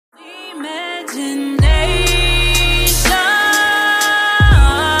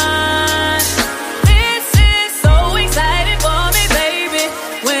This is so exciting for me, baby,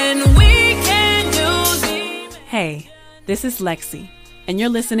 when we can use it. Hey, this is Lexi, and you're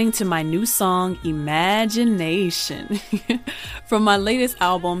listening to my new song, Imagination, from my latest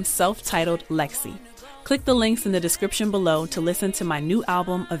album, self-titled Lexi. Click the links in the description below to listen to my new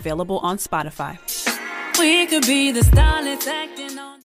album available on Spotify. We could be the starlets acting on